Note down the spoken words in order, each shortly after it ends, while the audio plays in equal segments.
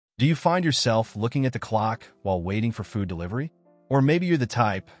Do you find yourself looking at the clock while waiting for food delivery? Or maybe you're the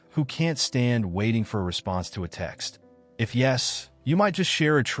type who can't stand waiting for a response to a text. If yes, you might just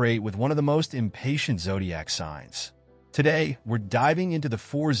share a trait with one of the most impatient zodiac signs. Today, we're diving into the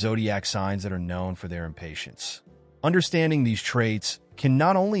 4 zodiac signs that are known for their impatience. Understanding these traits can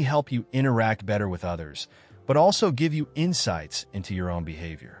not only help you interact better with others, but also give you insights into your own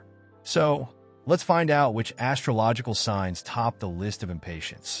behavior. So, let's find out which astrological signs top the list of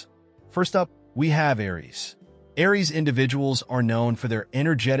impatience. First up, we have Aries. Aries individuals are known for their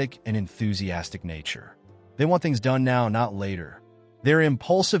energetic and enthusiastic nature. They want things done now, not later. Their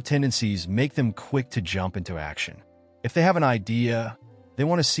impulsive tendencies make them quick to jump into action. If they have an idea, they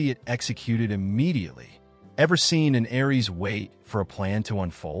want to see it executed immediately. Ever seen an Aries wait for a plan to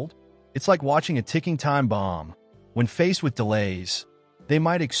unfold? It's like watching a ticking time bomb. When faced with delays, they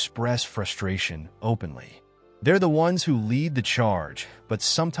might express frustration openly. They're the ones who lead the charge, but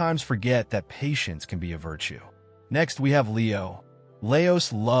sometimes forget that patience can be a virtue. Next, we have Leo.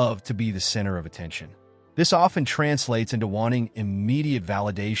 Leos love to be the center of attention. This often translates into wanting immediate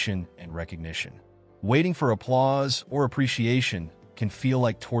validation and recognition. Waiting for applause or appreciation can feel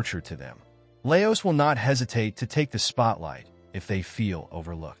like torture to them. Leos will not hesitate to take the spotlight if they feel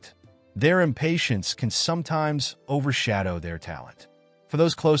overlooked. Their impatience can sometimes overshadow their talent. For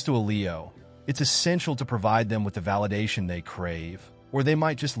those close to a Leo, it's essential to provide them with the validation they crave, or they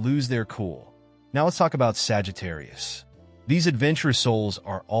might just lose their cool. Now let's talk about Sagittarius. These adventurous souls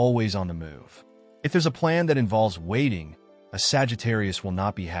are always on the move. If there's a plan that involves waiting, a Sagittarius will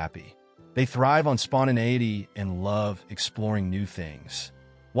not be happy. They thrive on spontaneity and love exploring new things.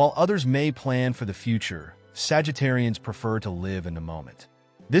 While others may plan for the future, Sagittarians prefer to live in the moment.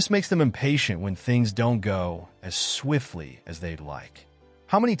 This makes them impatient when things don't go as swiftly as they'd like.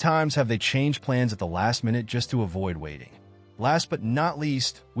 How many times have they changed plans at the last minute just to avoid waiting? Last but not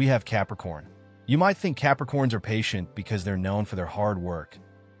least, we have Capricorn. You might think Capricorns are patient because they're known for their hard work,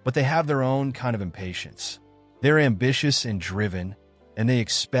 but they have their own kind of impatience. They're ambitious and driven, and they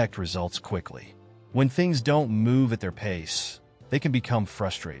expect results quickly. When things don't move at their pace, they can become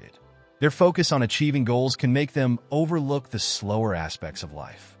frustrated. Their focus on achieving goals can make them overlook the slower aspects of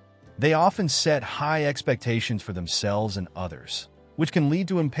life. They often set high expectations for themselves and others, which can lead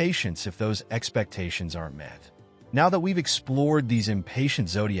to impatience if those expectations aren't met. Now that we've explored these impatient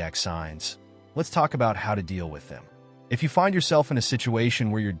zodiac signs, let's talk about how to deal with them. If you find yourself in a situation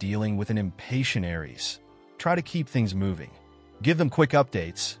where you're dealing with an impatient Aries, try to keep things moving. Give them quick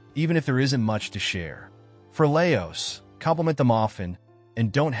updates, even if there isn't much to share. For Leos, compliment them often,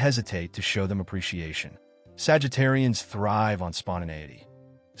 and don't hesitate to show them appreciation. Sagittarians thrive on spontaneity.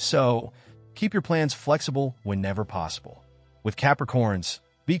 So, keep your plans flexible whenever possible. With Capricorns,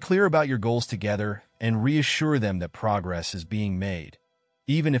 be clear about your goals together and reassure them that progress is being made,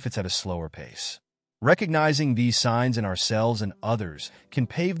 even if it's at a slower pace. Recognizing these signs in ourselves and others can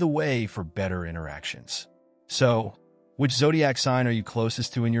pave the way for better interactions. So, which zodiac sign are you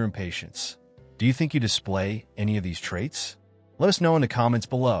closest to in your impatience? Do you think you display any of these traits? Let us know in the comments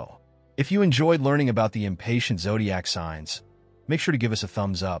below. If you enjoyed learning about the impatient zodiac signs, make sure to give us a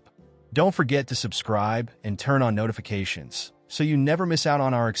thumbs up. Don't forget to subscribe and turn on notifications so you never miss out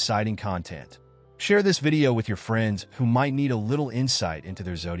on our exciting content. Share this video with your friends who might need a little insight into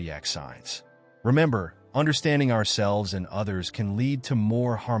their zodiac signs. Remember, understanding ourselves and others can lead to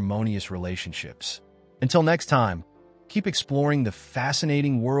more harmonious relationships. Until next time, keep exploring the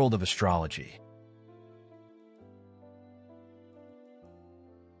fascinating world of astrology.